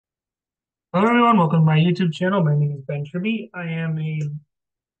Hello everyone, welcome to my YouTube channel. My name is Ben Tribby. I am a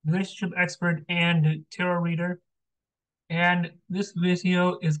relationship expert and tarot reader, and this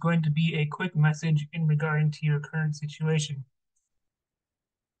video is going to be a quick message in regarding to your current situation.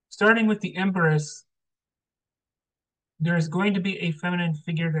 Starting with the Empress, there is going to be a feminine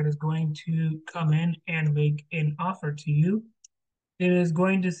figure that is going to come in and make an offer to you. It is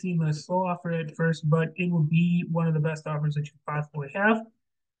going to seem a slow offer at first, but it will be one of the best offers that you possibly have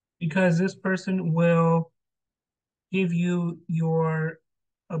because this person will give you your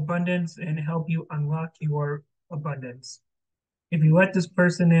abundance and help you unlock your abundance. If you let this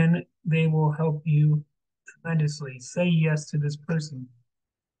person in, they will help you tremendously. Say yes to this person.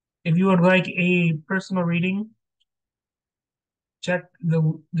 If you would like a personal reading, check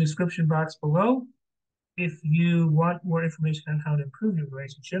the description box below. If you want more information on how to improve your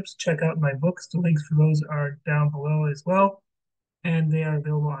relationships, check out my books. The links for those are down below as well, and they are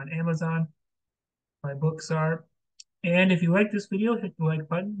available on Amazon. My books are. And if you like this video, hit the like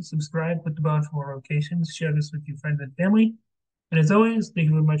button, subscribe, click the bell for more notifications, share this with your friends and family. And as always, thank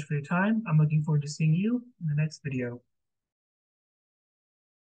you very much for your time. I'm looking forward to seeing you in the next video.